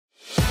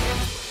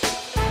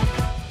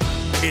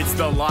It's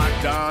the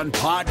Locked On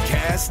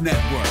Podcast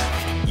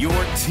Network, your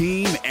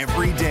team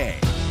every day.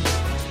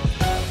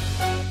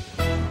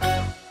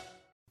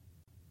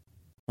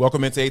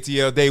 Welcome into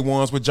ATL Day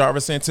Ones with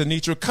Jarvis and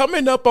Tenitra.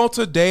 Coming up on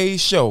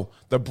today's show,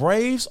 the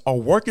Braves are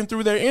working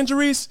through their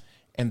injuries,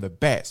 and the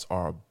Bats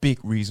are a big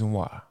reason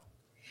why.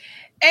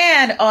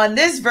 And on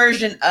this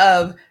version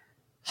of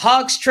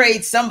Hawks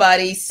Trade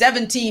Somebody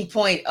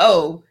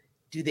 17.0,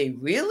 do they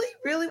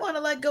really want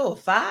to let go of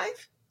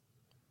 5?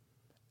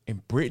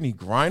 And Brittany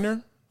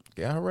Griner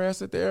got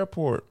harassed at the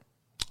airport.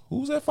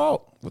 Who's at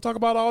fault? We'll talk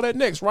about all that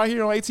next right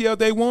here on ATL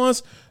Day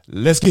Ones.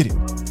 Let's get it.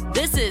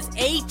 This is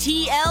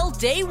ATL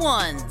Day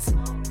Ones,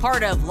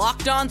 part of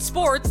Locked On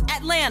Sports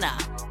Atlanta.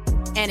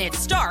 And it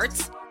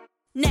starts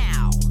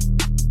now.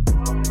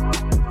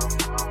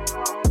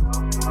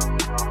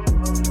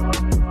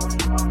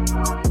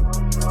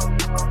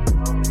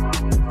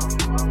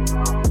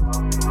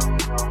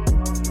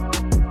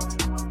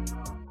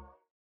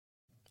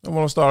 I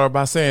want to start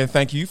by saying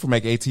thank you for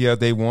making ATL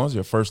Day Ones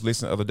your first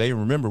listen of the day.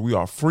 Remember, we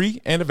are free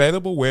and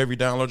available wherever you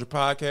download your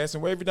podcast.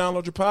 And wherever you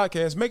download your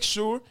podcast, make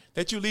sure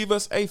that you leave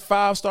us a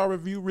 5-star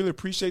review. Really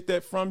appreciate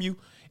that from you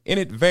in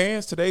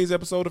advance. Today's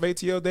episode of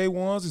ATL Day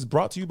Ones is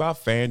brought to you by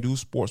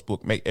FanDuel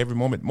Sportsbook. Make every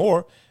moment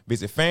more.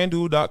 Visit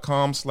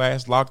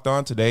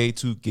FanDuel.com/lockedon today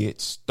to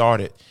get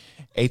started.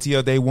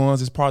 ATL Day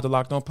Ones is part of the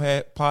Locked On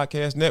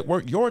Podcast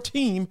Network, your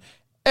team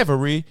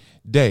every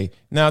day.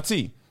 Now,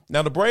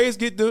 Now, the Braves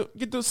get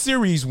the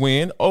series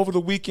win over the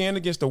weekend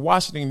against the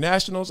Washington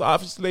Nationals.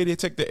 Obviously, they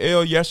took the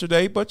L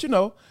yesterday, but,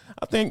 I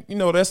think,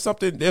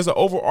 there's an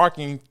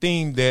overarching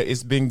theme that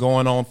has been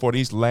going on for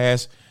these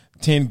last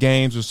 10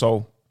 games or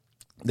so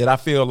that I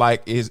feel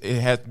like it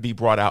has to be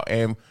brought out.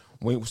 And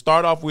when we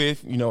start off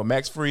with,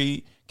 Max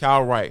Fried,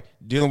 Kyle Wright,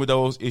 dealing with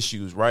those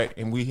issues, right?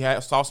 And we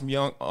saw some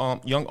young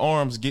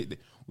arms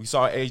we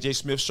saw A.J.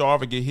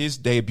 Smith-Sharver get his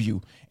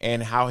debut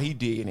and how he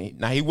did it.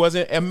 Now, he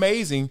wasn't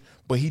amazing,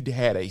 but he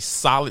had a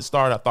solid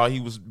start. I thought he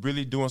was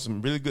really doing some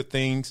really good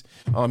things.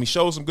 He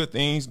showed some good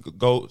things,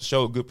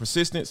 showed good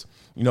persistence.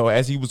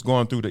 As he was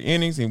going through the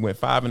innings, he went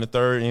 5 in the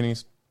third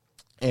innings,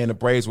 and the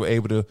Braves were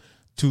able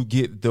to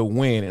get the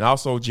win. And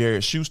also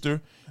Jared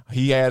Schuster,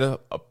 he had a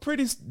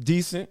pretty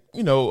decent,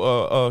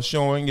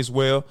 showing as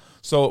well.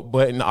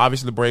 And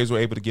obviously the Braves were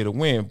able to get a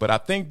win. But I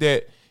think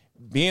that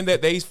being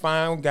that they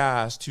found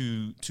guys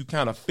to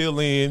kind of fill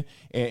in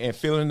and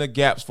fill in the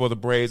gaps for the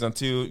Braves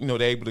until,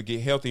 they're able to get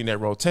healthy in that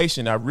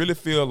rotation, I really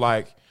feel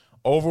like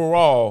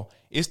overall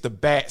it's the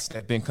bats that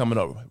have been coming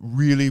up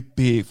really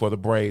big for the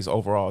Braves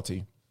overall,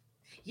 team.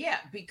 Yeah,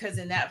 because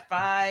in that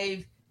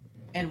 5-1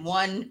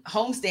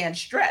 homestand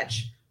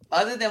stretch,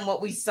 other than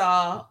what we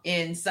saw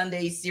in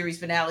Sunday's series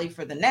finale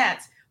for the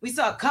Nats, we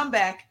saw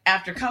comeback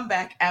after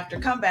comeback after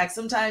comeback,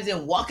 sometimes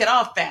in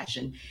walk-it-off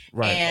fashion.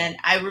 Right. And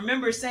I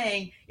remember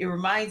saying it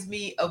reminds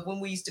me of when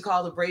we used to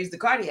call the Braves the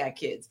cardiac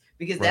kids,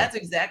 because that's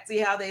exactly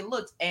how they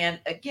looked. And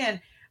again,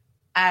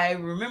 I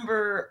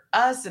remember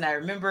us, and I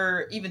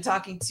remember even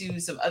talking to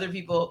some other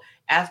people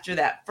after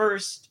that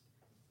first,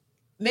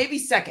 maybe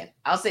second,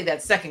 I'll say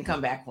that second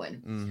comeback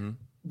win. Mm-hmm.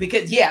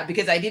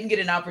 Because I didn't get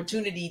an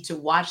opportunity to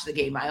watch the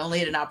game. I only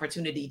had an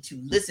opportunity to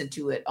listen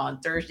to it on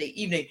Thursday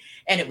evening,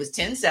 and it was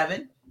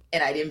 10-7.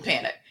 And I didn't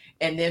panic.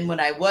 And then when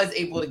I was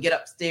able to get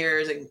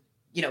upstairs and,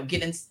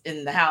 get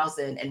in the house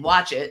and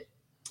watch it,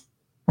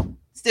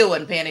 still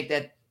wasn't panicked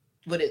that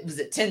it was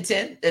at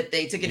 10-10 that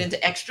they took it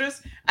into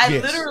extras. I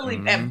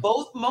literally at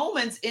both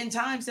moments in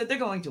time said they're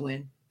going to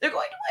win. They're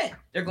going to win.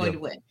 They're going to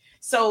win.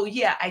 So,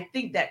 I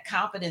think that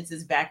confidence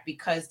is back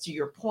because, to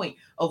your point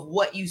of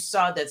what you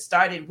saw that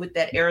started with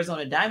that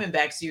Arizona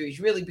Diamondback series,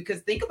 really, because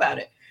think about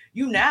it.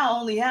 You now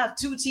only have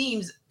 2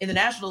 teams in the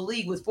National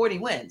League with 40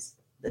 wins,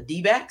 the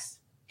D-backs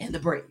and the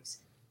Braves.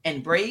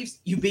 And Braves,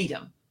 you beat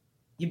them.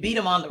 You beat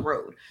them on the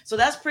road. So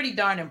that's pretty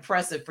darn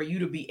impressive for you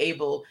to be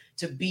able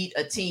to beat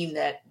a team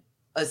that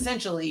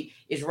essentially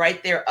is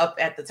right there up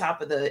at the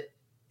top of the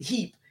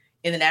heap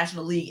in the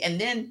National League.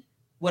 And then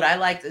what I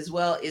liked as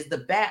well is the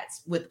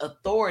bats with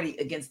authority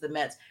against the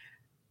Mets.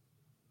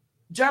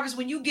 Jarvis,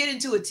 when you get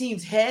into a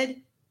team's head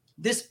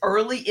this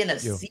early in a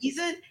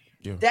season,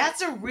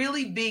 that's a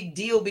really big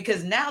deal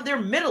because now they're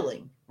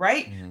middling,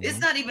 right? Mm-hmm. It's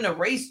not even a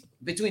race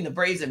between the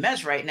Braves and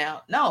Mets right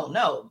now.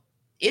 No.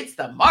 It's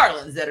the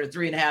Marlins that are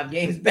 3.5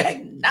 games back.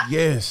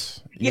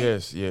 Yes.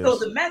 So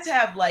the Mets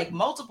have like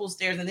multiple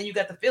stairs, and then you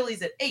got the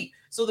Phillies at 8.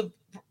 So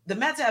the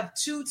Mets have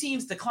 2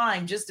 teams to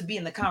climb just to be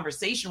in the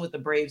conversation with the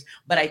Braves.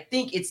 But I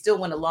think it still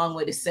went a long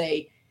way to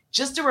say,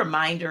 just a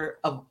reminder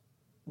of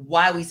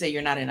why we say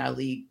you're not in our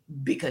league,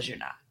 because you're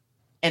not.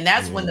 And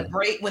that's when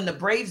the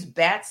Braves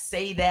bats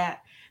say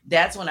that,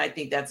 that's when I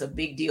think that's a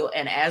big deal.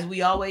 And as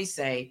we always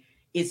say,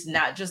 it's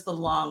not just the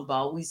long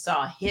ball. We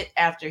saw hit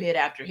after hit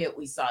after hit.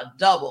 We saw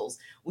doubles.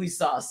 We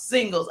saw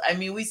singles. I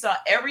mean, we saw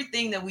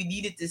everything that we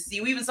needed to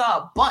see. We even saw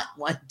a bunt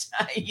one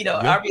time,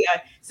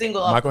 RBI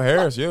single. Michael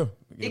Harris,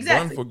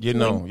 Exactly. For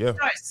getting on, you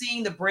start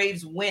seeing the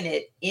Braves win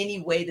it any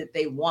way that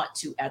they want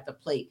to at the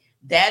plate.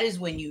 That is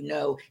when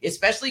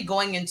especially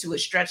going into a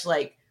stretch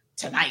like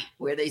tonight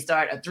where they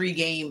start a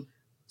 3-game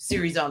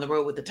series on the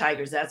road with the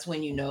Tigers, that's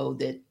when you know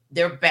that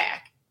they're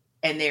back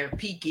and they're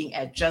peaking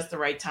at just the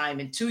right time.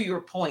 And to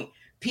your point,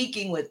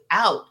 peaking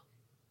without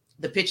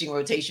the pitching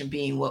rotation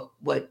being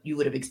what you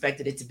would have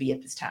expected it to be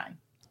at this time.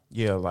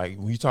 Yeah, like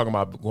when you're talking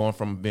about going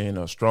from being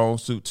a strong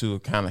suit to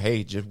kind of,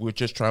 hey, we're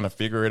just trying to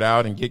figure it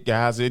out and get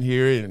guys in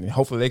here and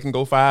hopefully they can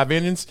go 5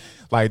 innings.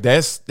 Like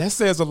that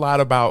says a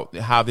lot about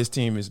how this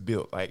team is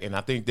built. Like, and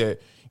I think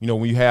that, you know,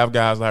 when you have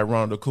guys like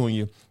Ronald Acuna,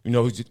 you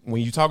know,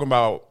 when you're talking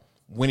about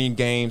winning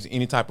games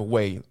any type of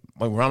way,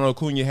 like Ronald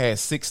Acuna had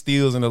 6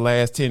 steals in the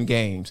last 10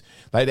 games.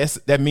 Like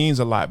that means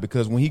a lot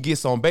because when he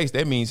gets on base,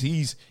 that means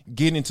he's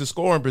getting into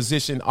scoring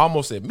position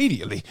almost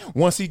immediately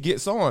once he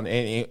gets on,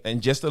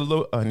 and just a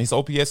little, and his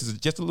OPS is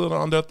just a little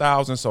under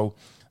 1,000. So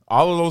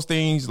all of those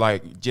things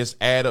like just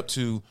add up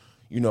to,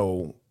 you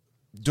know,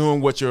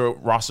 doing what your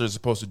roster is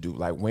supposed to do.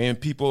 Like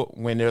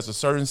when there's a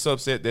certain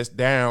subset that's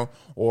down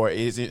or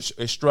is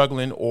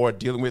struggling or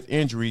dealing with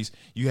injuries,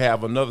 you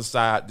have another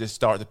side that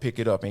start to pick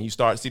it up, and you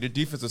start to see the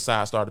defensive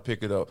side start to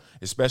pick it up,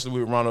 especially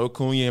with Ronald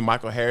Acuna and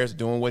Michael Harris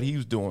doing what he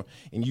was doing.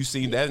 And you've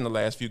seen that in the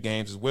last few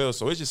games as well.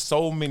 So it's just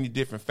so many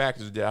different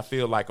factors that I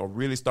feel like are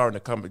really starting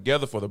to come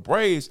together for the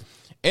Braves,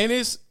 and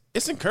it's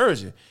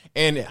encouraging.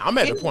 And I'm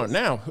at the point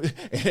now.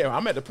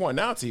 I'm at the point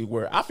now, T,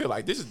 where I feel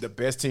like this is the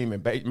best team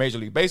in Major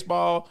League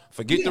Baseball.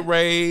 Forget the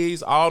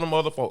Rays, all them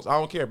other folks. I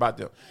don't care about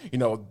them. You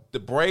know, the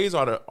Braves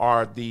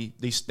are the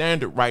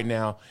standard right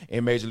now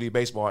in Major League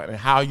Baseball, and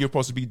how you're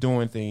supposed to be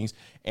doing things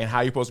and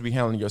how you're supposed to be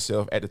handling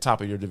yourself at the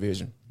top of your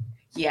division.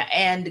 Yeah,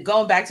 and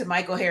going back to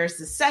Michael Harris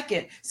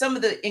II, some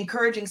of the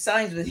encouraging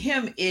signs with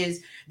him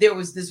is there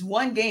was this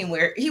one game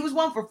where he was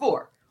 1 for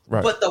 4.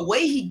 Right. But the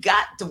way he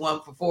got to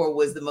 1 for 4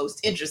 was the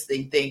most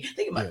interesting thing. I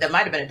think that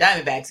might have been a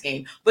Diamondbacks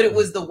game, but it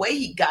was the way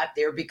he got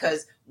there,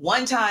 because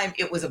one time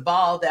it was a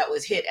ball that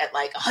was hit at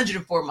like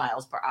 104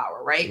 miles per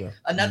hour, right? Yeah.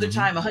 Another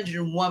time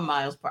 101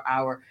 miles per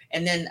hour,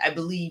 and then I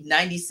believe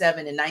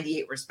 97 and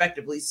 98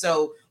 respectively.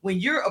 So when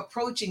you're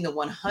approaching the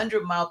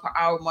 100 mile per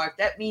hour mark,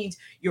 that means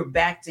you're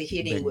back to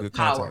hitting with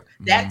power.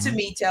 That to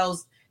me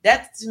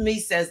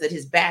says that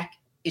his back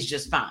is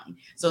just fine.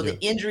 So the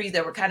injuries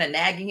that were kind of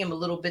nagging him a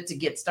little bit to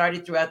get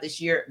started throughout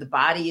this year, the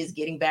body is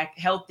getting back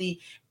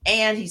healthy,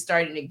 and he's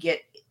starting to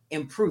get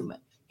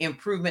improvement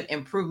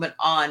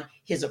on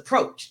his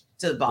approach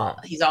to the ball.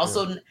 Right. He's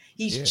also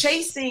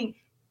chasing,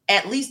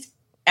 at least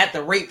at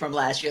the rate from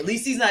last year. At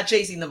least he's not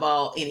chasing the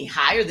ball any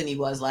higher than he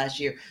was last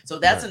year. So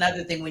that's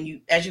another thing when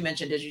you, as you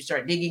mentioned, as you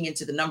start digging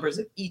into the numbers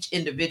of each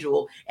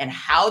individual and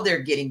how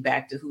they're getting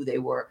back to who they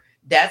were,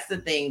 that's the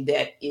thing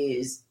that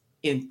is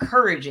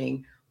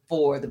encouraging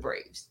for the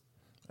Braves.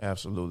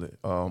 Absolutely.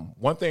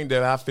 One thing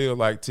that I feel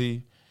like,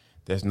 T,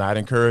 that's not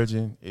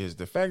encouraging is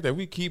the fact that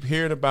we keep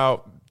hearing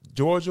about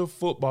Georgia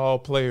football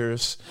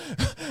players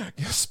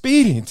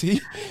speeding,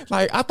 T.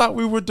 Like, I thought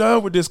we were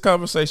done with this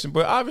conversation,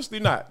 but obviously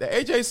not. The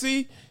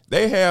AJC,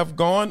 they have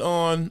gone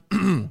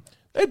on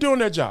they're doing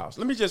their jobs.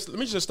 Let me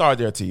just start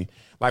there, T.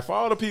 Like, for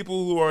all the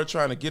people who are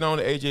trying to get on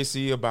the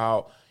AJC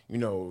about, you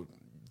know,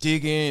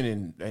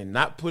 digging and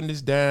not putting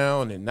this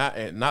down and not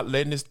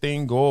letting this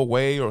thing go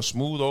away or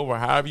smooth over,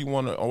 however you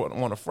want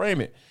to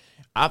frame it.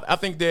 I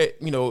think that,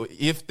 you know,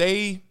 if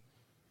there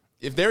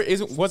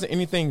wasn't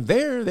anything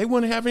there, they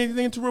wouldn't have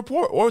anything to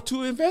report or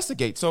to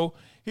investigate. So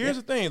here's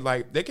the thing: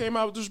 like, they came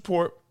out with this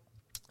report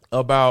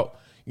about,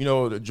 you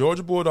know, the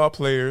Georgia Bulldog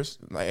players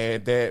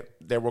that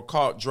were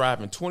caught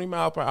driving 20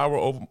 miles per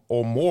hour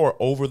or more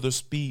over the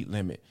speed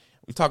limit.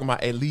 We're talking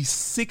about at least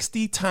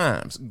 60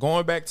 times,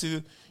 going back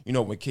to, you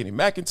know, when Kenny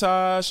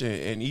McIntosh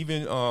and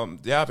even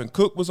Dalvin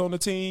Cook was on the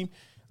team.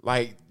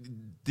 Like,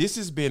 this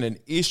has been an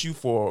issue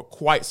for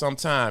quite some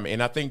time.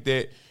 And I think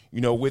that, you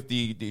know, with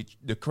the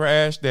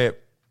crash that,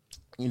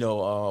 you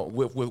know,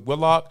 with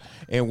Willock,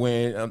 and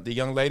when the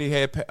young lady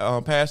had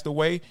passed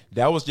away,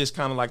 that was just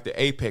kind of like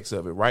the apex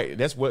of it, right? And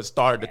that's what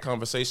started the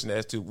conversation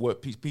as to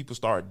what people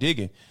started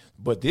digging.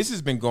 But this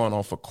has been going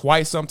on for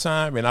quite some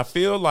time. And I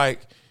feel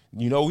like,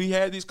 you know, we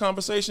had this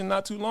conversation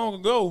not too long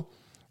ago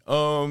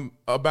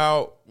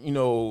about, you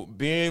know,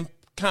 being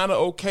kind of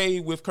okay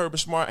with Kirby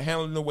Smart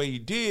handling the way he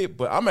did.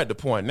 But I'm at the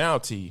point now,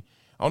 T,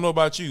 I don't know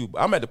about you,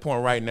 but I'm at the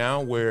point right now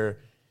where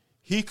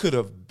he could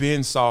have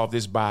been solved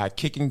this by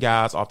kicking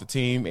guys off the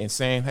team and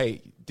saying,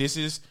 hey, this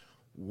is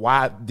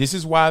what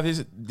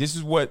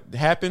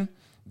happened.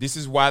 This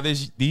is why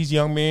these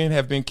young men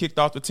have been kicked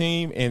off the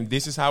team, and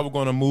this is how we're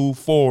going to move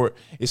forward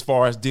as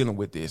far as dealing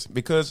with this.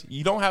 Because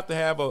you don't have to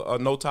have a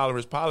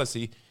no-tolerance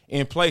policy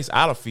in place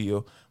out of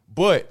field,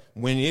 but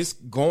when it's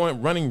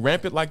running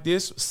rampant like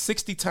this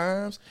 60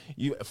 times,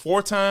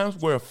 4 times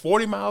where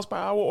 40 miles per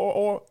hour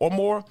or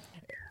more,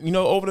 you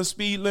know, over the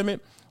speed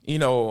limit, you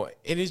know,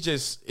 it's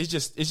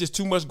just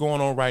too much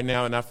going on right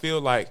now. And I feel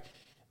like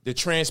the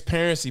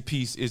transparency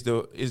piece is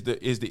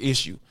the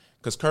issue.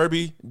 Because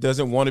Kirby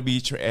doesn't want to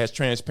be as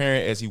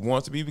transparent as he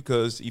wants to be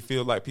because he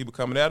feels like people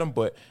coming at him.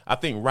 But I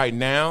think right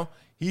now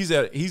he's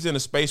in a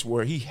space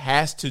where he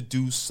has to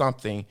do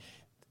something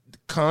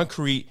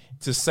concrete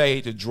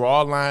to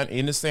draw a line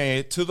in the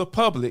sand to the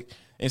public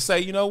and say,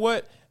 you know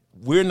what,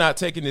 we're not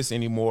taking this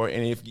anymore.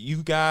 And if you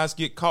guys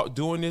get caught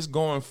doing this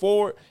going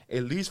forward,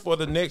 at least for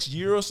the next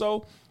year or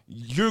so,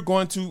 you're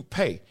going to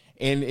pay.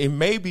 And it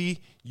may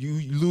be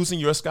you losing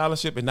your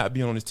scholarship and not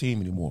being on this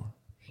team anymore.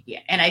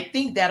 Yeah, and I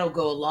think that'll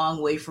go a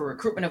long way for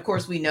recruitment. Of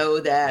course, we know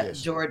that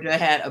Georgia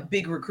had a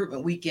big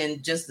recruitment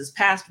weekend just this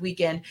past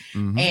weekend,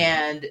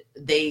 and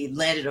they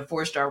landed a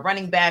 4-star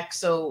running back.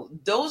 So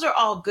those are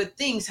all good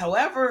things.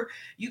 However,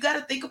 you got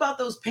to think about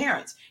those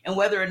parents and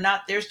whether or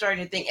not they're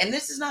starting to think. And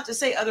this is not to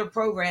say other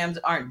programs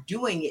aren't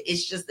doing it.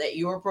 It's just that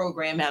your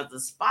program has the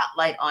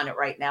spotlight on it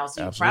right now.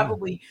 So you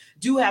probably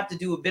do have to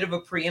do a bit of a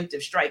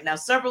preemptive strike. Now,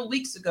 several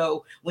weeks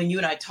ago, when you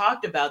and I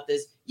talked about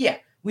this,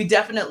 we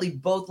definitely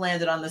both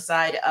landed on the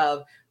side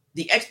of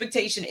the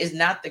expectation is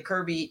not that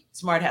Kirby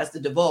Smart has to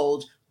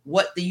divulge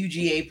what the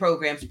UGA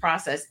program's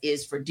process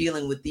is for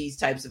dealing with these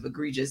types of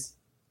egregious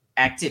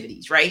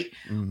activities, right?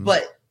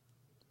 But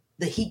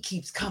the heat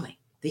keeps coming.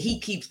 The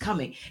heat keeps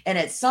coming. And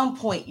at some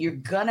point, you're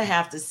going to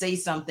have to say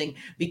something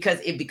because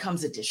it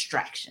becomes a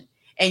distraction.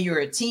 And you're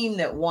a team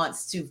that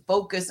wants to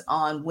focus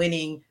on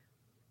winning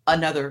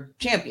another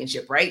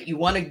championship, right? You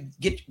want to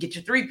get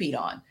your three-peat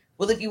on.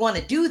 Well, if you want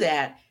to do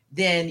that,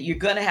 then you're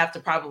going to have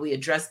to probably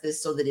address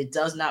this so that it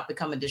does not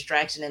become a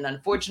distraction. And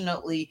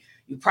unfortunately,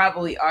 you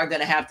probably are going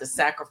to have to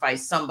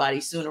sacrifice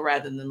somebody sooner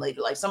rather than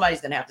later. Like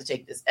somebody's going to have to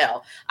take this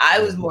L. I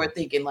was more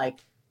thinking like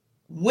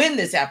when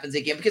this happens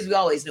again, because we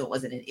always knew it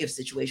wasn't an if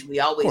situation.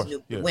 We always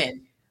knew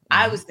when.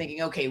 I was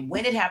thinking, okay,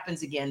 when it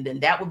happens again, then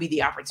that would be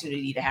the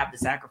opportunity to have the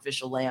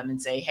sacrificial lamb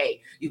and say,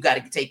 hey, you've got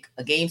to take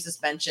a game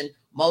suspension,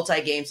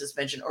 multi-game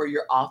suspension, or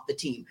you're off the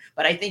team.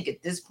 But I think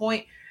at this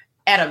point,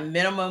 at a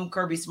minimum,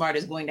 Kirby Smart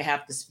is going to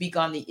have to speak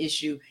on the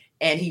issue,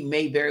 and he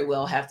may very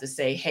well have to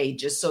say, hey,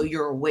 just so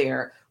you're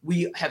aware,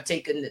 we've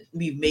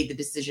made the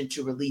decision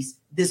to release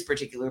this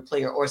particular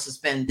player or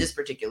suspend this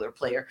particular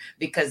player,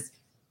 because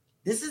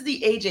this is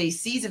the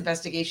AJC's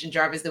investigation,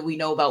 Jarvis, that we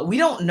know about. We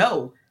don't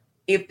know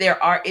if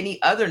there are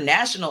any other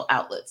national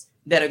outlets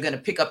that are going to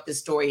pick up this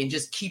story and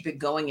just keep it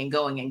going and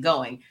going and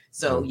going.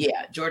 So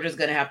Georgia's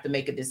going to have to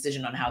make a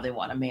decision on how they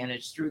want to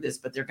manage through this,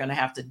 but they're going to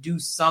have to do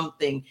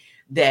something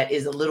that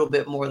is a little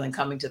bit more than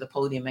coming to the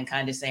podium and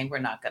kind of saying, we're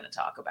not going to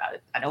talk about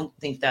it. I don't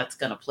think that's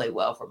going to play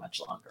well for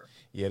much longer.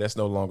 Yeah, that's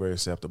no longer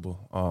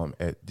acceptable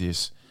at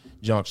this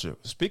juncture.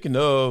 Speaking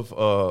of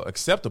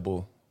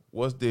acceptable,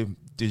 was the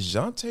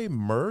Dejounte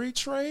Murray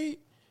trade,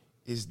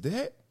 was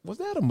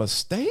that a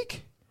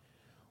mistake?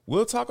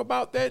 We'll talk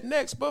about that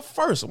next. But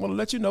first, I want to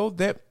let you know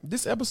that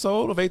this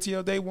episode of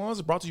ATL Day Ones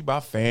is brought to you by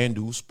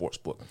FanDuel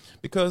Sportsbook,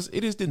 because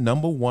it is the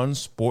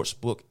 #1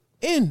 sportsbook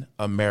in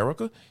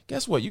America.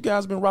 Guess what? You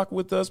guys have been rocking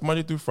with us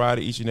Monday through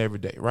Friday, each and every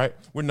day, right?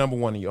 We're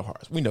 #1 in your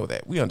hearts. We know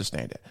that. We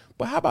understand that.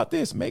 But how about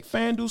this? Make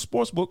FanDuel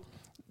Sportsbook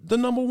the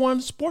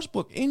 #1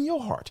 sportsbook in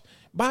your heart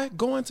by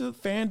going to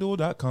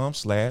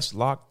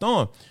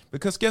FanDuel.com/lockedon.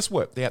 Because guess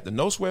what? They have the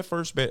no sweat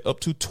first bet up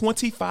to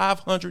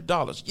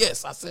 $2,500.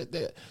 Yes, I said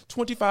that.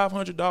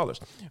 $2,500.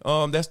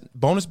 That's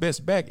bonus bets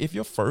back if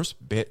your first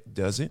bet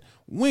doesn't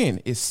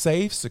win. It's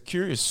safe,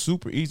 secure, it's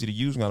super easy to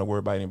use. Not to worry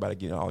about anybody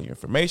getting all your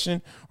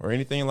information or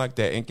anything like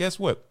that. And guess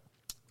what?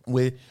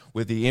 With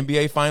the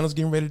NBA Finals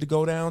getting ready to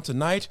go down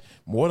tonight,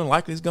 more than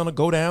likely it's going to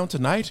go down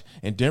tonight,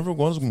 and Denver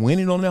was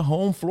winning on their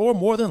home floor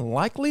more than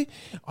likely.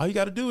 All you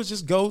got to do is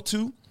just go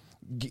to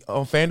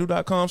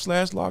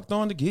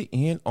FanDuel.com/lockedon to get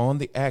in on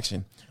the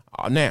action.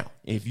 Now,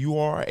 if you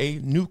are a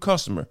new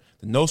customer,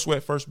 the no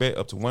sweat first bet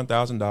up to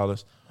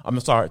 $1,000.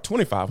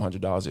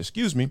 $2,500.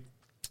 Excuse me.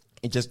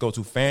 And just go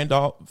to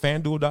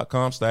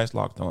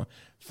FanDuel.com/lockedon.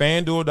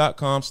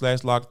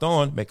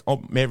 FanDuel.com/lockedon. Make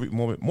every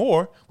moment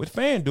more with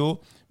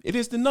FanDuel. It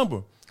is the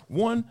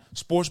 #1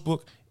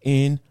 sportsbook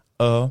in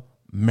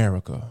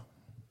America.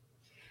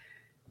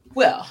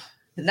 Well,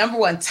 the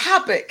 #1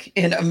 topic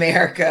in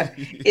America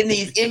in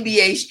these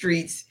NBA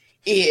streets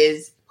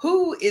is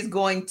who is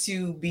going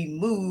to be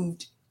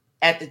moved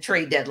at the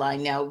trade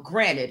deadline. Now,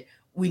 granted,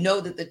 we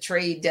know that the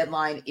trade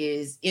deadline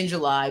is in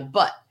July,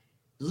 but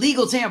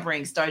legal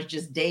tampering starts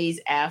just days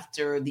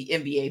after the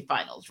NBA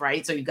Finals,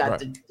 right? So you got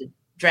the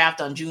draft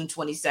on June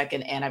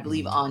 22nd, and I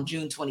believe on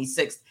June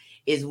 26th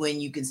is when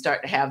you can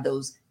start to have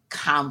those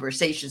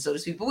conversations, so to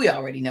speak. But we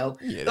already know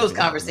those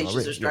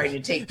conversations are starting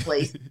to take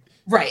place.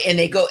 Right. And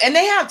they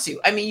have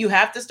to. I mean, you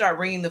have to start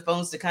ringing the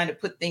phones to kind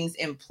of put things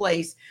in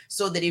place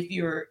so that if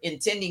you're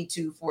intending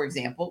to, for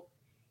example,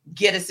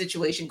 get a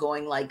situation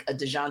going like a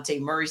Dejounte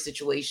Murray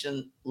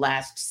situation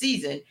last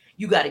season,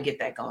 you got to get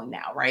that going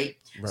now. Right.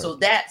 So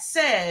that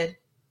said,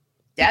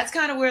 that's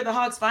kind of where the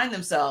Hawks find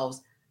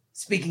themselves.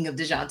 Speaking of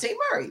Dejounte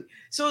Murray.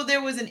 So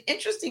there was an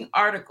interesting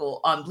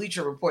article on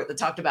Bleacher Report that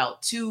talked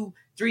about 2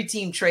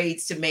 3-team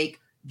trades to make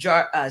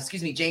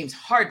James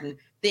Harden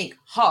think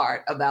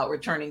hard about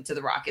returning to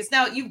the Rockets.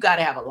 Now, you've got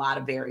to have a lot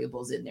of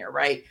variables in there,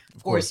 right?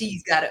 Of course,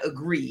 he's got to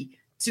agree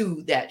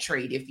to that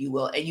trade, if you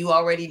will. And you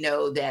already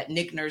know that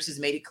Nick Nurse has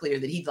made it clear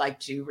that he'd like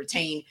to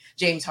retain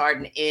James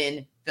Harden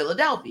in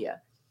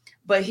Philadelphia.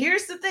 But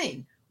here's the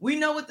thing. We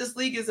know what this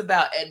league is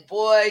about. And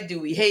boy,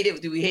 do we hate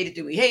it. Do we hate it?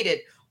 Do we hate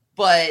it?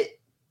 But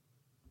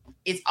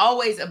it's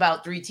always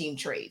about 3-team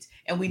trades.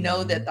 And we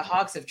know that the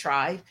Hawks have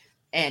tried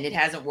and it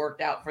hasn't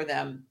worked out for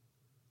them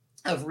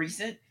of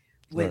recent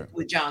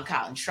with John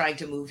Collins trying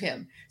to move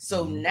him.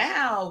 So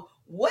now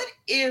what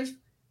if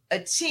a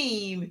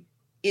team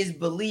is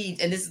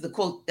believed, and this is the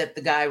quote that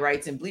the guy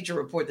writes in Bleacher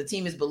Report, the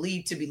team is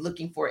believed to be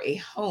looking for a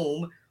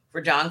home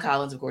for John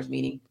Collins, of course,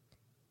 meaning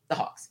the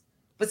Hawks.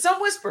 But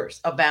some whispers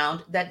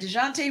abound that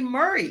Dejounte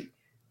Murray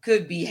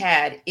could be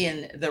had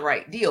in the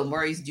right deal.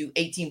 Murray's due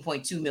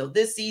 $18.2 million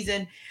this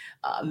season,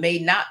 may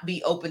not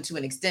be open to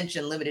an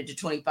extension limited to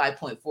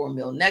 $25.4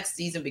 million next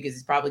season because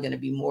he's probably going to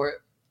be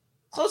more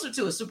closer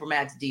to a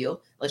Supermax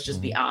deal. Let's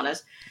just be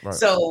honest. Right.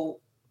 So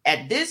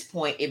at this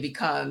point, it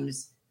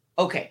becomes,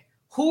 okay,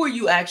 who are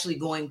you actually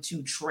going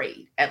to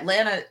trade?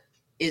 Atlanta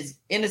is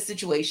in a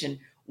situation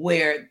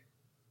where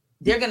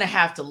they're going to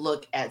have to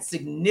look at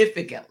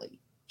significantly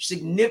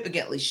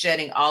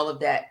shedding all of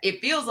that. It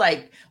feels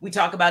like we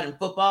talk about in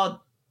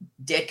football,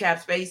 dead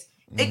cap space.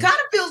 It kind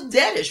of feels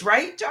deadish,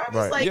 right, Jarvis?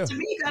 Right. Like, to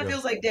me, it kind of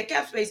feels like dead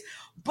cap space.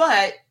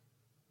 But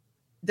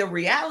the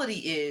reality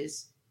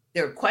is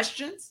there are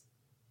questions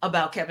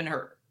about Kevin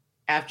Huerter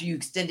after you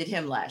extended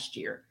him last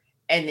year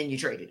and then you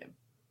traded him.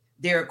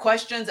 There are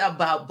questions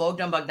about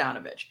Bogdan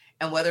Bogdanovic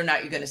and whether or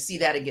not you're going to see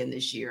that again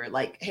this year.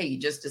 Like, hey, you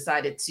just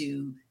decided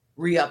to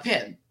re-up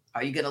him.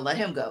 Are you going to let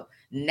him go?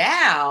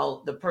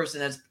 Now, the person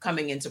that's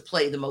coming into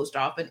play the most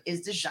often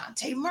is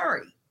Dejounte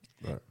Murray.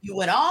 Right. You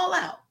went all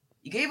out.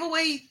 You gave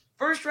away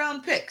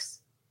first-round picks,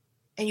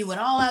 and you went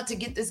all out to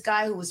get this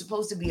guy who was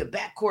supposed to be a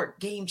backcourt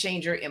game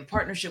changer in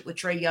partnership with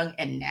Trae Young,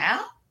 and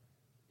now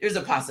there's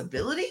a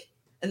possibility,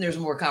 and there's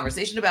more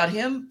conversation about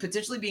him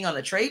potentially being on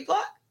the trade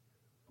block.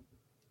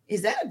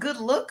 Is that a good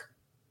look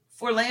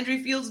for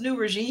Landry Fields' new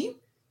regime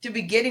to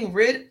be getting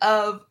rid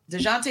of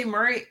Dejounte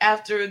Murray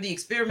after the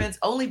experiment's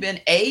only been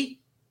A,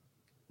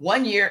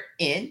 1 year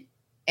in,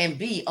 and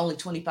B, only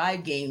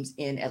 25 games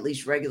in, at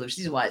least regular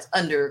season-wise,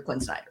 under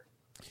Quinn Snyder?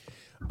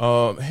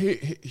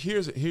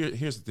 Here's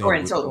the thing. Or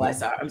in total,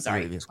 I'm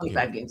sorry,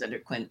 25 games under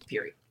Quinn,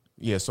 period.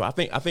 Yeah, so I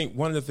think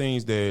one of the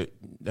things that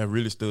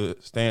really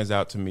stands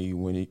out to me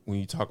when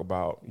you talk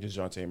about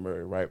Dejounte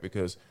Murray, right?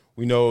 Because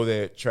we know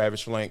that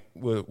Travis Schlenk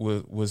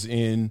was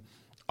in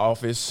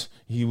office.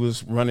 He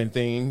was running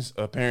things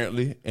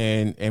apparently,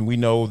 and we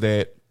know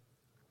that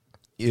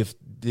if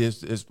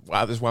this is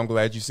why I'm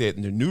glad you said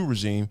in the new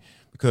regime,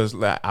 because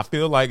I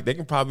feel like they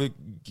can probably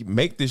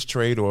make this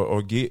trade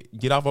or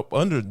get off up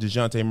under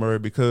Dejounte Murray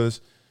because,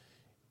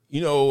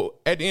 you know,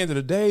 at the end of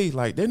the day,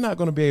 like they're not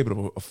going to be able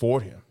to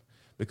afford him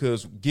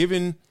because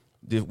given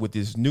with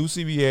this new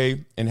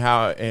CBA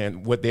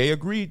and what they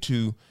agreed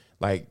to,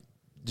 like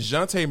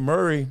Dejounte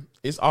Murray,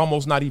 it's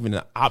almost not even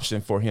an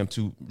option for him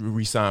to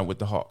re-sign with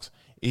the Hawks.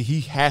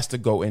 He has to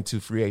go into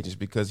free agents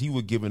because he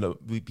would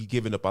be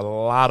giving up a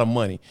lot of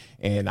money.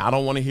 And I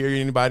don't want to hear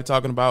anybody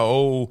talking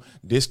about,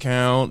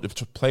 discount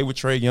to play with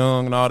Trae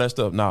Young and all that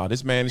stuff. No,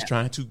 this man is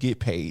trying to get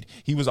paid.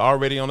 He was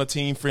already on a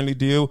team-friendly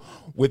deal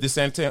with the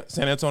San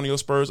Antonio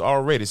Spurs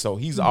already. So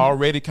he's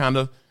already kind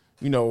of,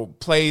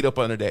 played up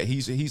under that.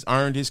 He's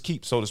earned his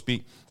keep, so to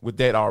speak, with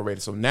that already.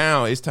 So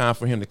now it's time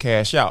for him to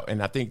cash out.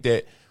 And I think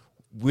that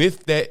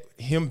with that,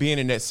 him being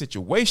in that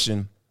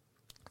situation,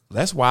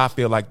 that's why I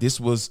feel like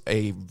this was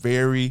a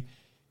very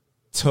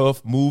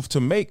tough move to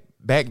make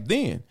back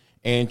then.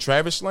 And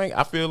Travis Schlenk,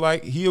 I feel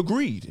like he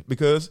agreed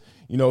because,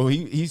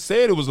 he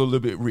said it was a little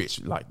bit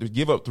rich, like to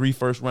give up 3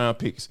 first-round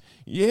picks.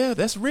 Yeah,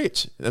 that's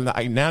rich. And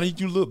like, now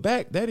that you look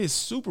back, that is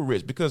super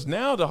rich because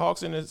now the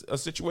Hawks in a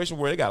situation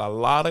where they got a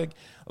lot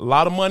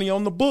of money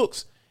on the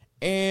books,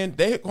 and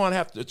they're going to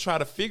have to try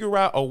to figure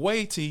out a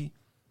way to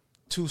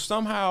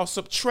somehow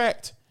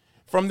subtract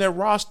from their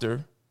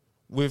roster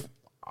with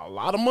a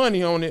lot of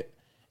money on it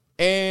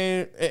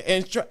and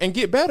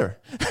get better.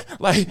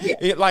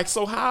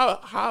 So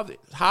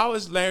how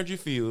is Landry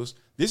Fields?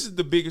 This is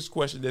the biggest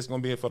question that's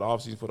going to be for the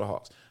offseason for the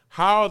Hawks.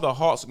 How are the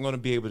Hawks going to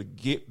be able to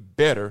get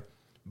better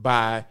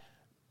by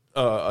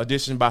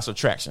addition by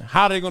subtraction?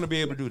 How are they going to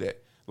be able to do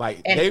that?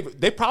 Like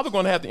they probably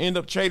going to have to end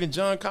up trading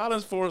John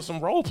Collins for some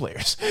role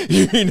players,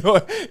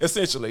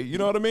 essentially. You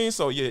know what I mean?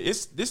 So yeah,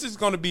 this is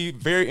going to be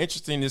very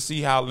interesting to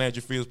see how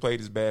Landry Fields played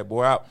this bad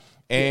boy out.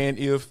 And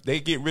if they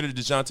get rid of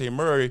Dejounte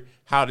Murray,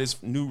 how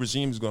this new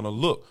regime is going to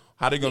look,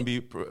 how they're going to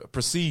be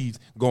perceived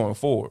going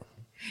forward.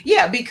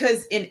 Yeah,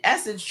 because in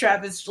essence,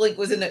 Travis Schlenk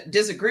was in a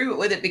disagreement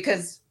with it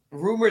because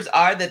rumors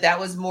are that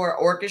was more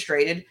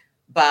orchestrated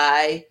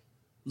by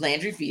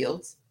Landry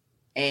Fields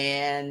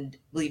and I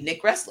believe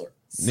Nick Ressler.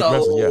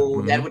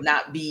 That would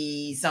not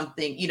be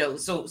something,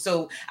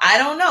 so I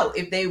don't know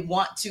if they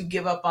want to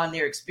give up on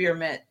their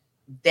experiment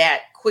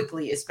that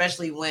quickly,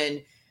 especially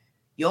when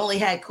you only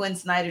had Quinn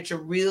Snyder to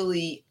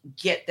really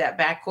get that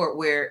backcourt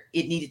where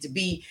it needed to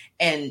be.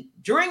 And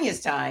during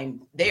his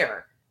time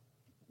there,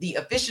 the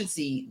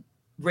efficiency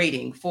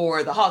rating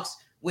for the Hawks,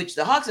 which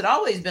the Hawks had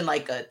always been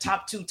like a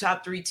top 2,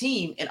 top 3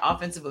 team in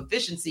offensive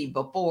efficiency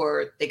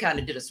before they kind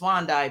of did a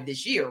swan dive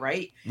this year,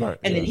 right?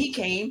 And then he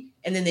came,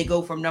 and then they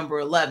go from number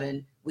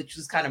 11, which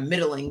was kind of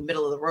middle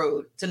of the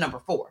road, to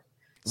number 4.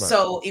 Right.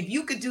 So if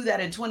you could do that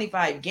in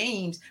 25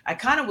 games, I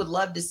kind of would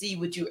love to see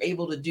what you're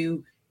able to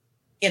do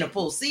in a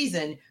full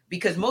season,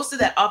 because most of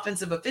that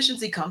offensive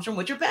efficiency comes from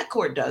what your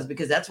backcourt does,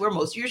 because that's where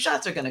most of your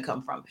shots are going to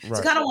come from. Right.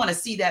 So kind of want to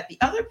see that. The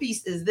other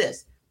piece is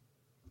this.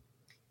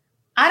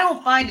 I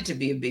don't find it to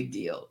be a big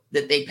deal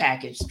that they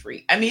packaged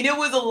 3. I mean, it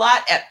was a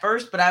lot at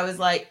first, but I was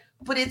like,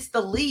 but it's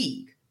the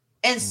league.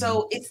 And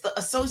so it's the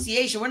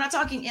association. We're not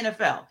talking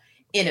NFL.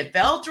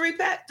 NFL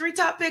 3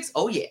 top picks.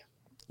 Oh yeah.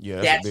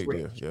 Yeah, that's a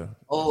big deal. Yeah.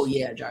 Oh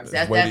yeah, Jarvis.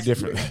 That's way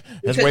different.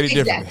 That's way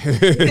different.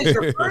 Because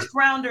your first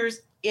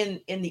rounders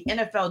in the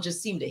NFL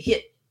just seem to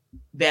hit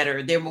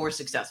better. They're more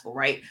successful,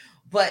 right?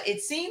 But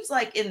it seems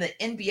like in the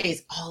NBA,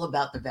 it's all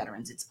about the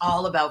veterans. It's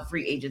all about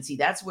free agency.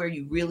 That's where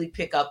you really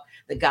pick up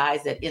the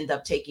guys that end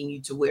up taking you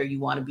to where you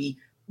want to be,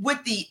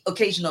 with the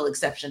occasional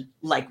exception,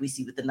 like we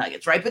see with the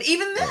Nuggets, right? But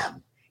even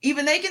them,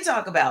 even they can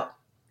talk about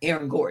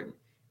Aaron Gordon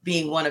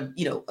being one of,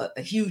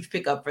 a huge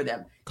pickup for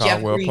them.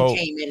 Caldwell Jeff Green Pope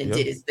came in and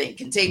did his thing.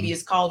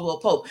 Contavious Caldwell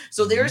Pope.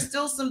 So there are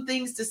still some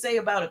things to say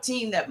about a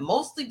team that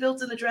mostly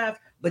built in the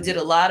draft, but did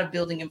a lot of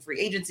building in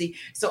free agency.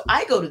 So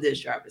I go to this,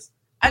 Jarvis.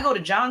 I go to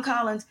John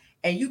Collins,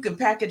 and you can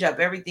package up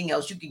everything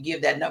else. You can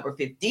give that number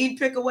 15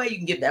 pick away. You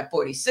can give that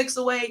 46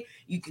 away.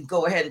 You can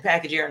go ahead and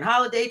package Aaron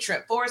Holiday,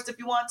 Trent Forrest if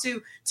you want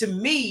to. To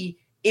me,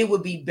 it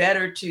would be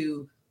better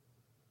to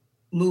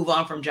move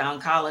on from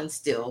John Collins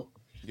still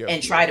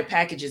and try to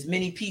package as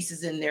many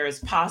pieces in there as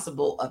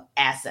possible of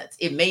assets.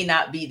 It may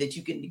not be that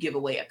you can give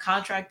away a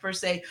contract per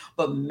se,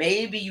 but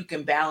maybe you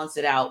can balance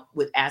it out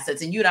with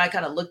assets. And you and I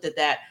kind of looked at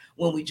that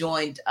when we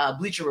joined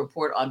Bleacher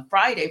Report on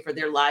Friday for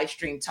their live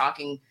stream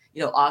talking,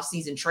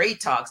 off-season trade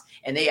talks.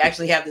 And they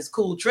actually have this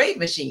cool trade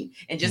machine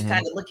and just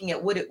kind of looking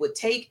at what it would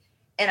take.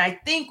 And I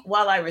think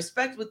while I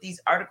respect what these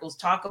articles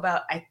talk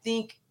about, I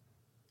think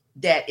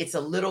that it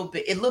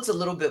looks a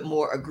little bit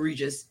more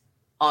egregious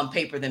on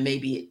paper than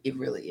maybe it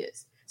really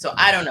is. So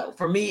I don't know.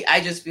 For me,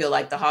 I just feel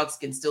like the Hawks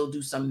can still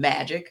do some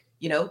magic,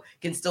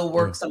 can still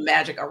work some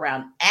magic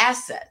around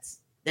assets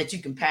that you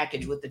can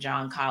package with the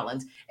John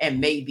Collins and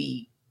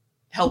maybe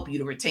help you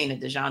to retain a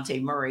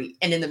Dejounte Murray.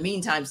 And in the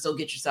meantime, still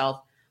get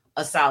yourself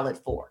a solid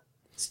 4,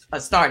 a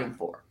starting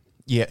 4.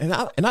 Yeah.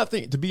 And I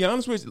think, to be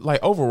honest with you,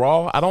 like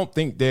overall, I don't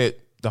think that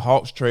the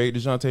Hawks trade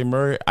Dejounte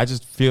Murray. I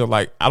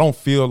don't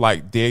feel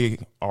like they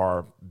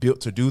are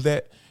built to do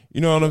that. You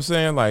know what I'm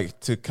saying?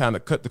 Like, to kind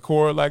of cut the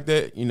cord like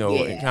that,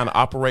 and kind of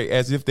operate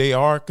as if they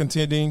are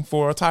contending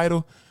for a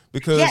title.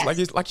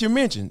 Because like you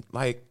mentioned,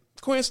 like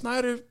Quinn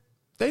Snyder,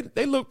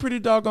 they look pretty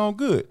doggone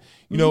good,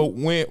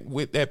 went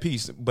with that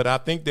piece. But I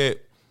think that,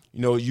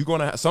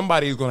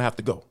 somebody's going to have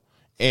to go.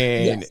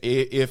 And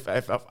if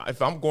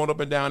I'm going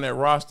up and down that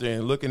roster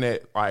and looking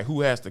at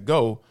who has to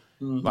go,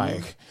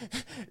 like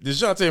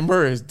Dejounte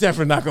Murray is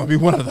definitely not going to be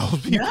one of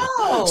those people.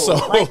 No,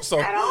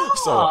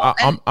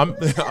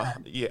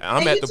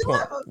 I'm at the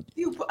point.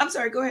 I'm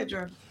sorry. Go ahead,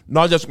 Jordan. No,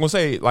 I was just going to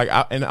say,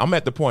 I'm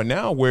at the point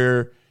now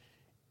where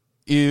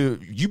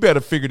you better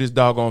figure this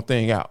doggone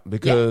thing out,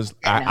 because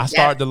I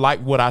started to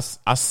like what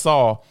I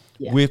saw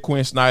with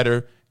Quinn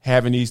Snyder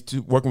having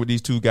working with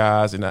these 2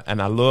 guys, and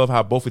I love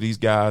how both of these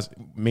guys,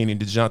 meaning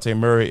Dejounte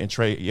Murray and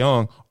Trae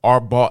Young, are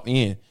bought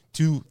in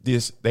to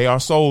this. They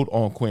are sold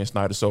on Quinn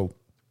Snyder. So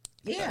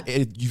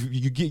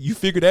you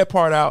figure that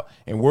part out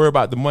and worry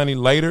about the money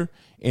later.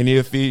 And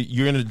if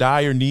you're in a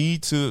dire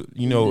need to,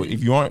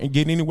 if you aren't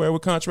getting anywhere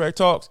with contract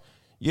talks,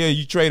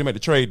 you trade them at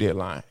the trade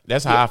deadline.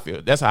 That's how I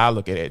feel. That's how I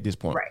look at it at this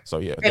point. Right. So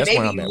and that's maybe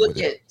where I'm at look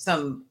with at it.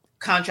 some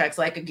contracts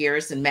like a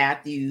Garrison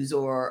Matthews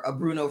or a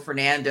Bruno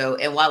Fernando.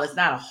 And while it's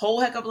not a whole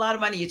heck of a lot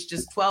of money, it's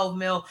just $12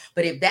 million.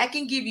 But if that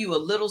can give you a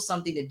little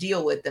something to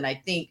deal with, then I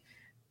think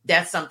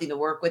that's something to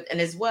work with.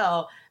 And as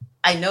well,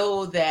 I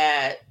know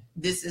that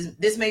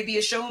this may be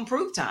a show and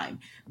prove time,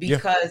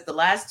 because the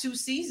last 2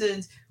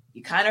 seasons,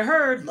 you kind of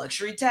heard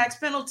luxury tax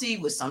penalty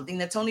was something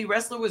that Tony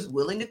Ressler was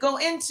willing to go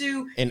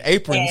into. And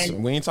aprons,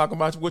 we ain't talking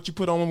about what you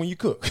put on when you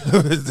cook.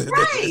 Right.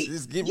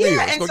 It's real.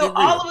 And so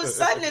all of a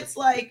sudden it's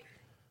like,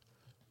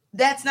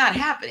 that's not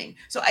happening.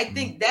 So I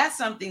think that's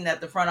something that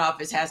the front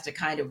office has to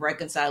kind of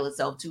reconcile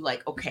itself to,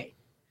 like, okay,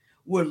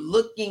 we're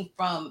looking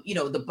from,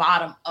 the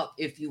bottom up,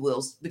 if you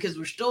will, because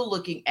we're still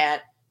looking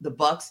at the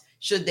Bucks.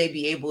 Should they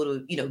be able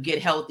to,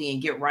 get healthy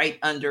and get right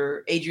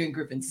under Adrian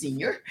Griffin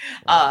Sr.?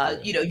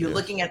 You're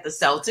looking at the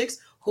Celtics,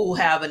 who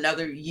have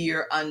another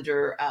year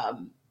under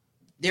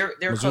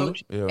their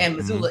coach and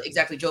Mazzulla,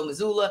 exactly, Joe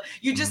Mazzulla.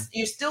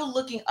 You're still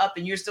looking up,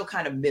 and you're still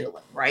kind of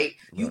middling, right?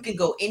 You can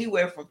go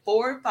anywhere from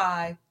 4 and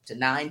 5 to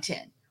 9,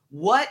 10.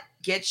 What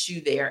gets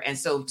you there? And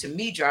so to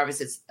me,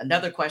 Jarvis, it's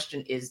another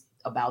question is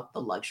about the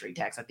luxury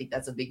tax. I think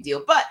that's a big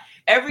deal. But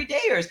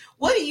everydayers,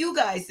 what do you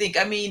guys think?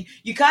 I mean,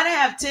 you kind of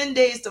have 10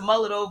 days to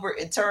mull it over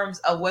in terms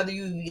of whether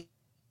you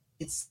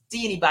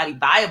see anybody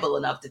viable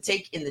enough to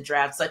take in the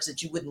draft such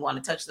that you wouldn't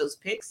want to touch those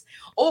picks.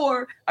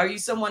 Or are you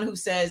someone who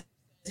says,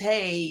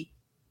 hey,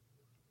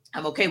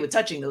 I'm okay with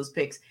touching those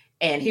picks,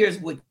 and here's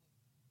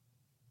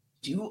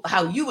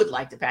how you would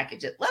like to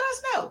package it? Let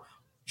us know.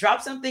 drop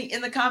something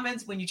in the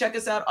comments when you check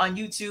us out on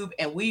YouTube,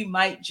 and we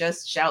might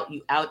just shout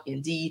you out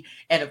indeed.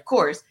 And of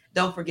course,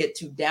 don't forget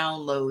to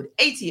download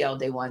ATL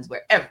Day Ones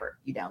wherever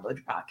you download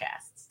your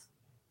podcasts.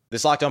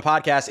 This Locked On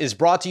podcast is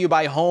brought to you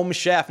by Home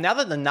Chef. Now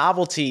that the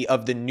novelty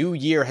of the new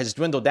year has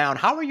dwindled down,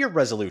 how are your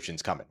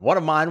resolutions coming? One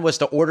of mine was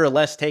to order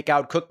less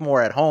takeout, cook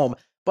more at home.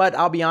 But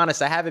I'll be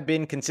honest, I haven't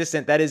been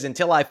consistent. That is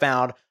until I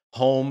found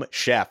Home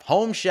Chef.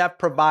 Home Chef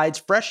provides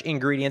fresh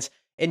ingredients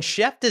and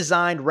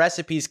chef-designed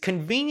recipes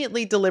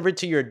conveniently delivered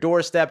to your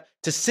doorstep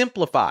to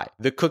simplify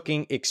the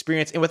cooking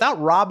experience and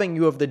without robbing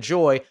you of the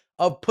joy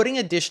of putting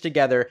a dish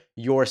together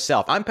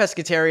yourself. I'm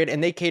pescatarian,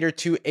 and they cater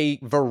to a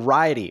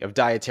variety of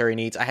dietary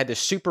needs. I had this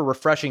super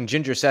refreshing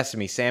ginger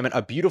sesame salmon,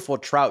 a beautiful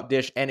trout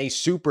dish, and a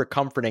super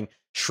comforting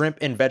shrimp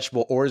and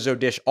vegetable orzo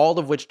dish, all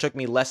of which took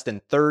me less than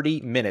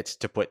 30 minutes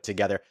to put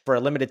together. For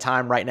a limited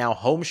time right now,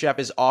 Home Chef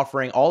is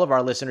offering all of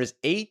our listeners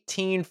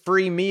 18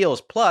 free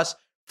meals, plus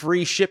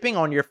free shipping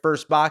on your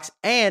first box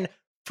and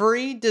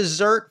free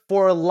dessert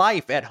for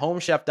life at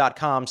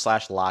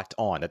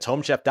homechef.com/lockedon. That's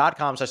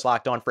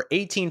homechef.com/lockedon for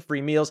 18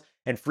 free meals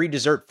and free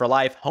dessert for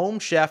life.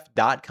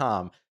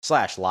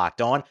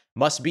 Homechef.com/lockedon.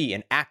 Must be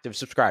an active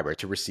subscriber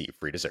to receive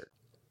free dessert.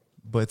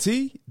 But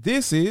T,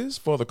 this is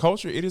For the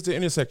Culture. It is the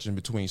intersection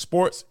between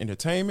sports,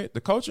 entertainment,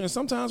 the culture, and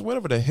sometimes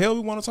whatever the hell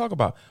we want to talk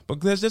about.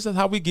 Because this is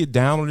how we get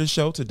down on this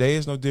show. Today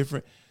is no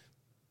different.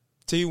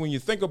 T, when you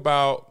think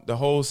about the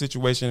whole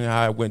situation and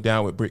how it went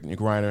down with Brittany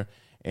Griner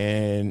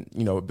and,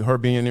 you know, her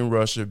being in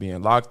Russia,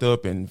 being locked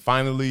up, and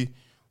finally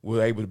was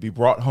able to be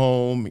brought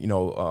home,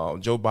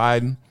 Joe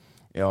Biden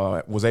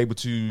was able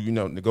to,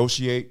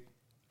 negotiate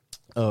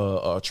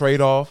a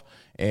trade-off.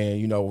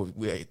 And,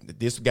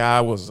 this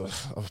guy was a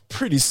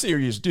pretty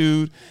serious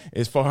dude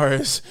as far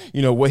as,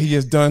 what he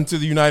has done to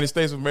the United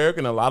States of America.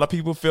 And a lot of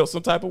people felt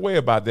some type of way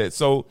about that.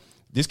 So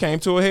this came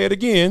to a head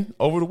again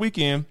over the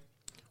weekend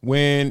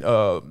when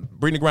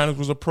Brittany Griner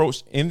was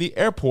approached in the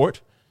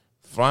airport,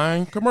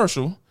 flying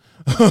commercial,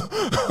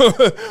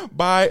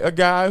 by a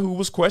guy who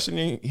was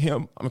questioning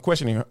her,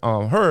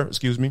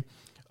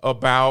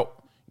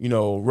 about,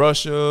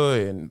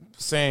 Russia and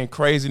saying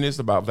craziness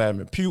about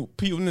Vladimir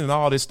Putin and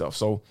all this stuff.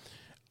 So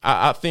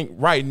I think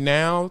right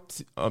now,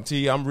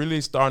 T, I'm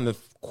really starting to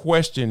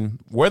question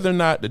whether or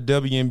not the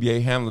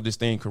WNBA handled this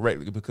thing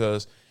correctly,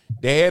 because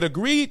they had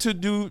agreed to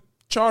do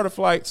charter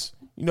flights,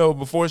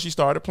 before she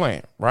started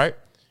playing, right?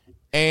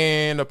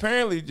 And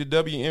apparently the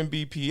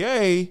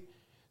WNBPA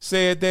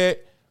said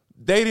that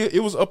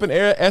it was up in the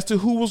air as to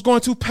who was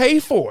going to pay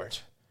for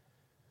it.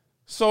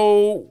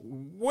 So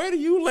where do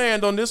you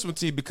land on this one,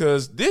 T?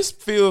 Because this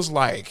feels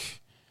like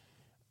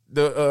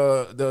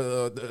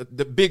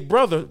the big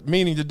brother,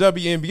 meaning the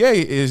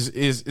WNBA,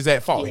 is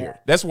at fault here.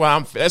 That's where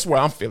I'm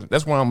feeling.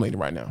 That's where I'm leaning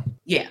right now.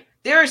 Yeah,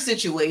 there are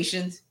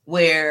situations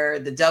where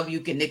the W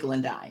can nickel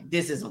and dime.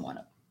 This isn't one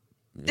of them.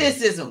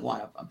 This isn't one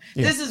of them.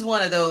 Yeah. This is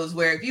one of those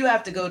where if you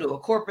have to go to a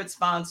corporate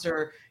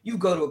sponsor, you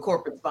go to a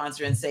corporate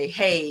sponsor and say,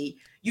 hey,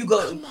 you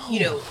go,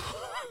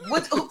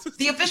 what's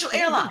the official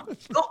airline?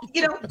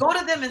 Go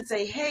to them and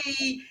say,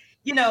 hey,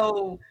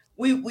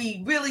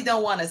 we really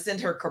don't want to send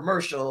her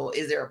commercial.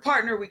 Is there a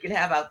partner we can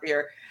have out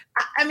there?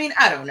 I mean,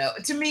 I don't know.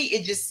 To me,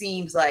 it just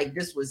seems like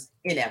this was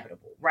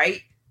inevitable,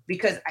 right?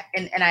 Because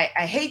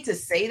I hate to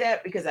say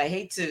that, because I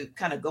hate to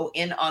kind of go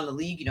in on the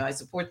league. I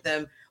support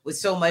them with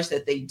so much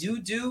that they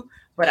do.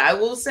 But I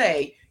will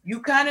say,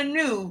 you kind of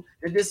knew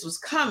that this was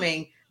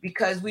coming,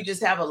 because we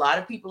just have a lot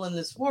of people in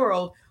this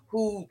world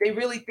who they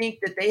really think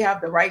that they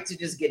have the right to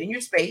just get in your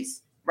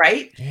space,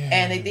 right? Yeah.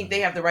 And they think they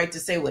have the right to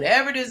say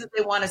whatever it is that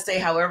they want to say,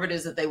 however it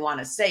is that they want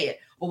to say it.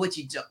 But what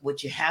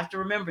you have to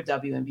remember,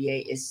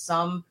 WNBA, is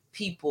some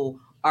people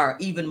are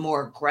even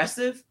more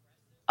aggressive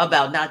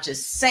about not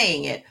just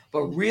saying it,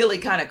 but really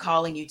kind of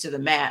calling you to the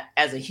mat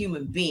as a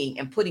human being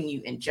and putting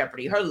you in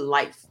jeopardy. Her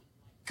life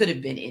could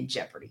have been in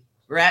jeopardy,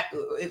 right?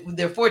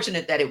 They're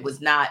fortunate that it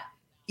was not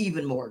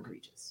even more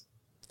egregious.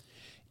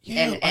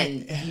 Yeah,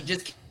 and you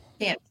just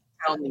can't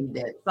tell me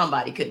that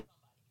somebody could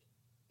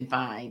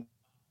find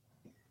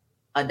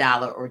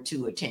 $1 or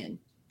 $2 or $10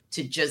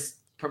 to just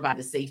provide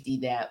the safety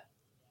that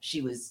she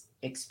was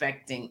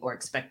expecting or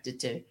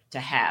expected to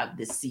have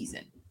this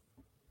season.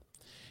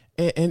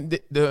 And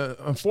the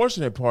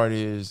unfortunate part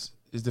is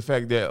the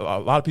fact that a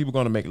lot of people are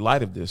going to make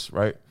light of this,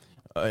 right?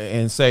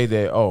 And say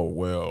that, oh,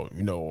 well,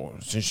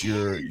 since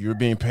you're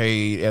being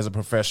paid as a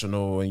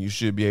professional and you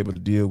should be able to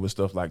deal with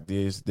stuff like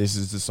this. This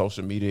is the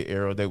social media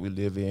era that we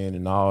live in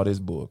and all this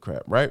bull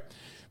crap, right?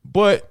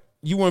 But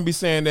you wouldn't be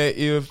saying that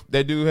if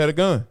that dude had a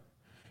gun.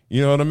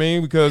 You know what I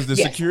mean? Because the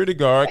security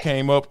guard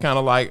came up kind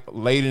of like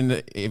late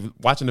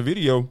watching the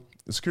video.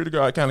 The security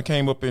guard kind of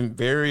came up in a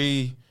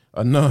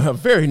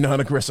very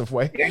non-aggressive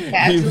way.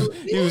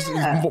 He was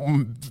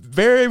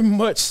very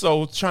much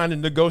so trying to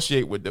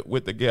negotiate with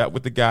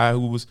the guy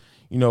who was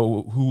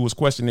who was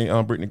questioning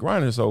Brittany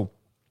Griner. So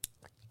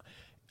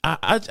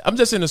I'm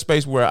just in a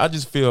space where I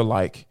just feel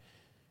like,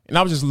 and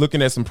I was just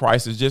looking at some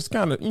prices, just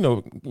kind of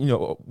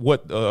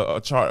what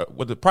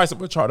the price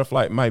of a charter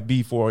flight might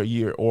be for a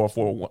year or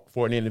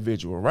for an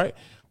individual, right?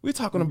 we're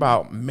talking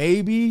about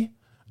maybe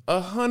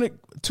 100,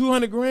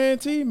 200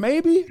 grand, T,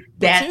 maybe.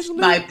 That's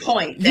my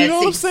point. That's you know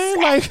what I'm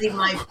saying? Exactly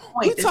Like, my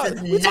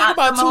point. we talk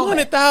about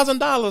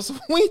 $200,000.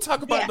 We ain't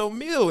talking about no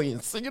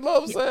millions. You know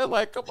what I'm saying?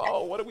 Like, come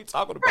on, what are we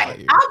talking about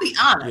here? I'll be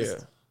honest.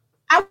 Yeah.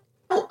 I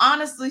will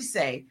honestly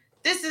say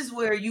this is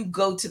where you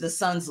go to the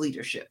Suns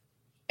leadership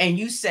and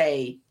you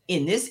say,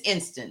 in this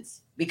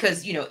instance,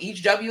 because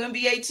each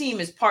WNBA team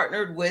is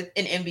partnered with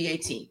an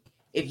NBA team.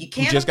 If you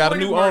can't, we just got a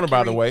new owner,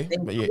 by the way.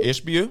 Yeah,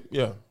 Ishbia.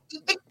 Yeah.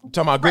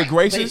 Talking about good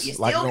graces,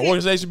 like the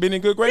organization being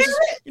in good graces.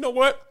 You know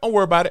what? Don't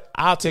worry about it.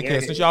 I'll take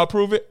care. Since y'all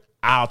approve it,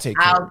 I'll take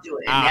care. I'll do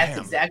it. And that's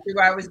exactly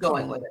where I was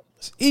going with it.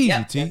 It's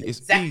easy, T. It's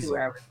exactly easy.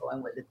 Where I was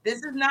going with it.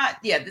 This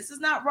is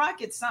not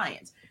rocket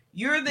science.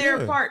 You're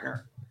their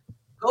partner.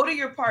 Go to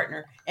your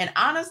partner. And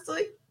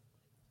honestly,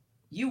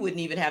 you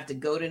wouldn't even have to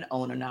go to an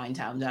owner 9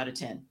 times out of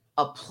 10.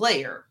 A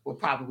player will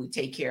probably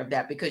take care of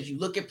that, because you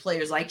look at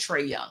players like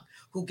Trae Young,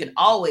 who can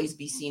always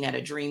be seen at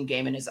a dream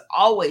game and is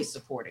always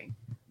supporting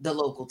the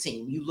local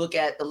team. You look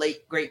at the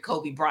late, great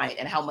Kobe Bryant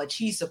and how much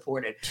he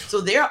supported. So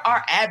there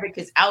are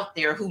advocates out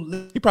there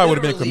who he probably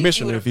would have been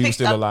commissioner if he was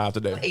still alive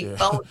today.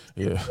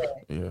 Yeah.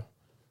 You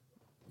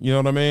know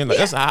what I mean? Like,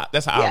 that's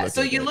how I look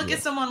so at you look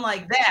at someone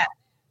like that.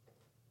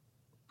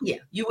 Yeah,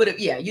 you would have.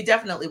 Yeah, you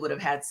definitely would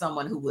have had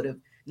someone who would have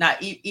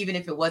not, even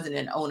if it wasn't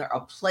an owner,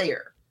 a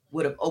player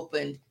would have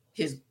opened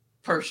his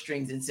purse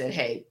strings and said,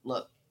 "Hey,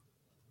 look,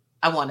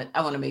 I want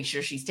to make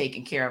sure she's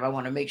taken care of. I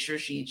want to make sure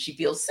she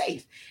feels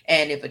safe.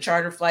 And if a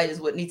charter flight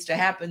is what needs to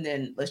happen,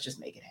 then let's just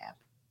make it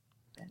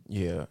happen."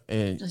 Yeah,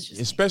 and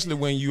especially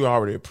when you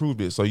already approved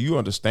it, so you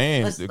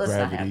understand the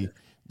gravity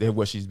that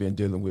what she's been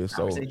dealing with.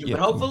 So, but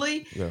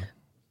hopefully,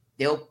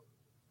 they'll,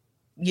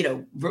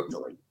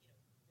 really.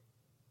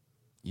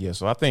 Yeah,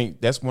 so I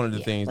think that's one of the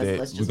things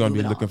that we're going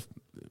to be looking for.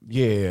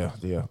 Yeah.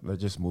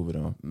 Let's just move it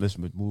on. Let's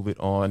move it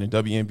on. And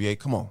WNBA,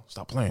 come on,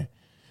 stop playing.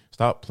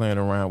 Stop playing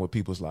around with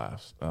people's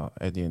lives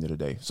at the end of the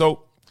day.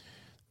 So,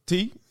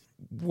 T,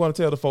 we want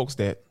to tell the folks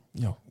that,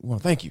 we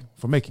want to thank you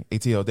for making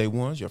ATL Day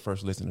Ones your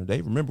first listen today.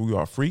 Remember, we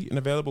are free and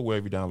available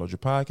wherever you download your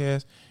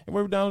podcast. And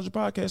wherever you download your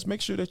podcast, make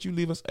sure that you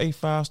leave us a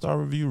 5-star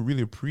review.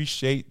 Really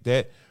appreciate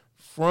that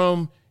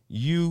from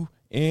you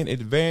in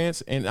advance,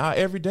 and our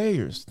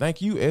everydayers.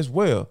 Thank you as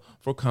well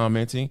for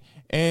commenting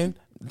and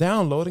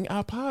downloading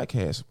our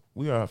podcast.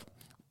 We are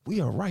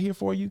right here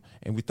for you,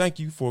 and we thank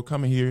you for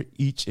coming here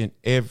each and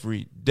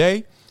every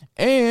day.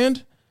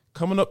 And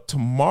coming up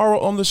tomorrow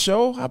on the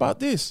show, how about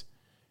this?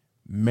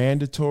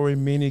 Mandatory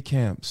mini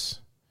camps.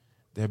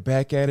 They're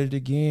back at it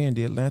again.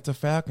 The Atlanta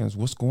Falcons.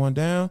 What's going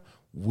down?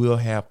 We'll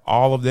have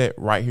all of that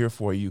right here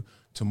for you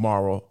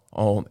tomorrow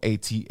on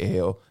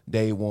ATL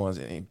Day Ones.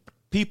 And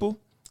people,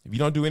 if you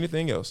don't do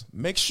anything else,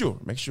 make sure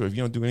if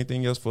you don't do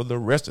anything else for the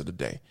rest of the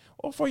day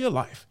or for your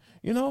life,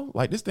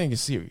 like this thing is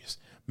serious.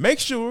 Make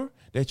sure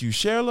that you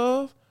share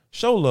love,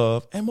 show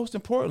love, and most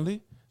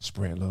importantly,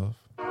 spread love.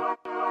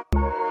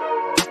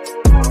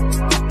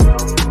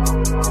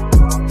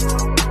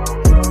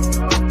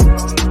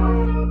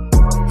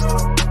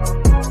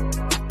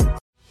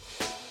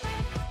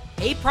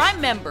 Hey,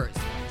 Prime members,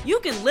 you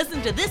can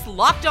listen to this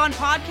Locked On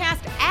podcast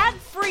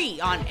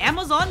ad-free on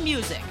Amazon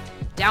Music.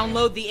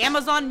 Download the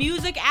Amazon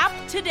Music app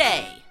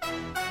today.